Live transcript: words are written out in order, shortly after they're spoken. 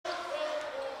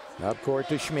Up court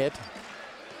to Schmidt.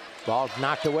 Ball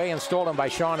knocked away and stolen by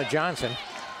Shauna Johnson.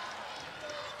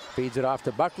 Feeds it off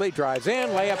to Buckley, drives in,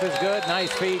 layup is good.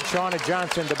 Nice feed, Shauna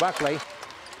Johnson to Buckley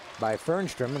by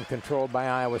Fernstrom and controlled by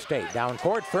Iowa State. Down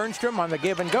court, Fernstrom on the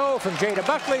give and go from Jada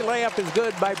Buckley. Layup is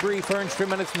good by Bree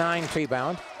Fernstrom, and it's 9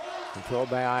 rebound. Controlled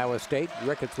by Iowa State.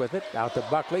 Ricketts with it, out to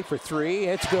Buckley for 3.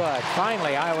 It's good.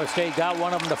 Finally, Iowa State got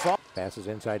one of them to fall. Passes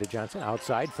inside to Johnson,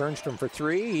 outside, Fernstrom for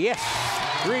 3. Yes!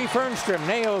 Bree Fernstrom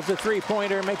nails the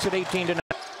three-pointer, makes it 18-9.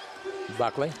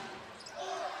 Buckley.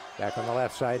 Back on the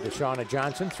left side to Shauna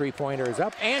Johnson. Three-pointer is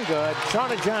up and good.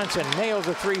 Shauna Johnson nails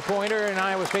a three-pointer, and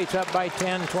Iowa State's up by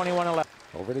 10, 21-11.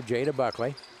 Over to Jada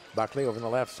Buckley. Buckley over on the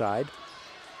left side.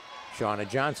 Shauna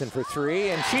Johnson for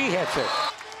 3, and she hits it.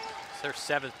 It's their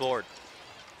 7th board.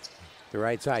 The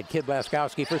right side, Kid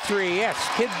Blaskowski for 3. Yes,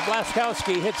 Kid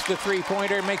Blaskowski hits the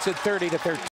three-pointer, makes it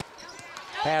 30-13.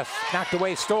 Pass knocked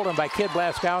away, stolen by Kid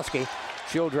Blaskowski.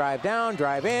 She'll drive down,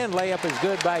 drive in, layup is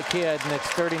good by Kidd, and it's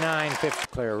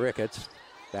 39-50. Claire Ricketts,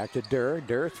 back to Durr.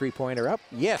 Durr, three-pointer up,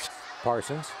 yes.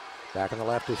 Parsons, back on the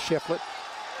left is Shiflett.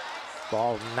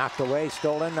 Ball knocked away,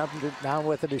 stolen, up and down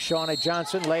with it is Shauna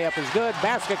Johnson. Layup is good,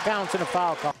 basket counts and a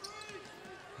foul call.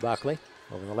 Buckley,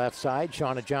 over the left side,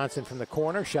 Shauna Johnson from the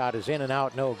corner. Shot is in and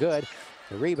out, no good.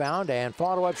 The rebound and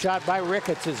follow-up shot by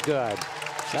Ricketts is good.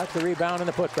 Got the rebound and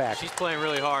the putback. She's playing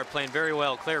really hard, playing very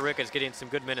well. Claire Ricketts getting some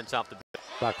good minutes off the bench.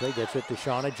 Buckley gets it to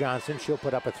Shauna Johnson. She'll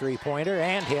put up a three-pointer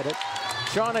and hit it.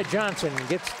 Shauna Johnson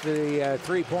gets the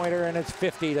three-pointer, and it's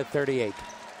 50-38.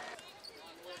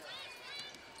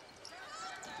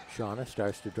 Shauna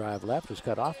starts to drive left, is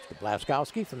cut off to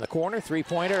Blaskowski from the corner.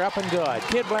 Three-pointer up and good.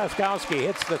 Kid Blaskowski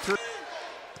hits the three.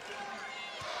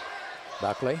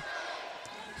 Buckley,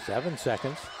 7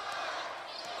 seconds.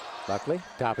 Buckley,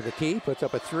 top of the key, puts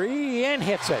up a 3 and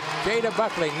hits it. Jada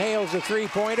Buckley nails the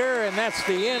three-pointer, and that's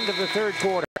the end of the third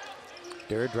quarter.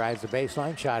 Durr drives the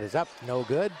baseline, shot is up, no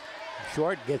good.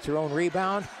 Short, gets her own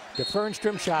rebound. To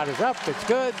Fernstrom, shot is up, it's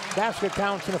good. Basket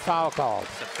counts and a foul called.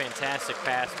 It's a fantastic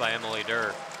pass by Emily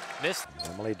Durr. Missed.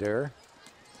 Emily Durr.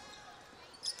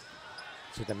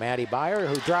 To the Maddie Byer,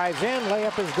 who drives in.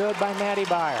 Layup is good by Maddie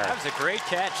Byer. That was a great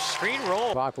catch. Screen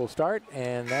roll. Clock will start,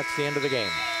 and that's the end of the game.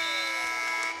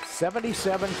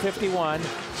 77-51,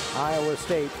 Iowa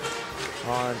State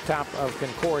on top of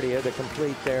Concordia to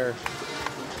complete their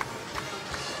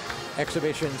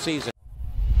exhibition season.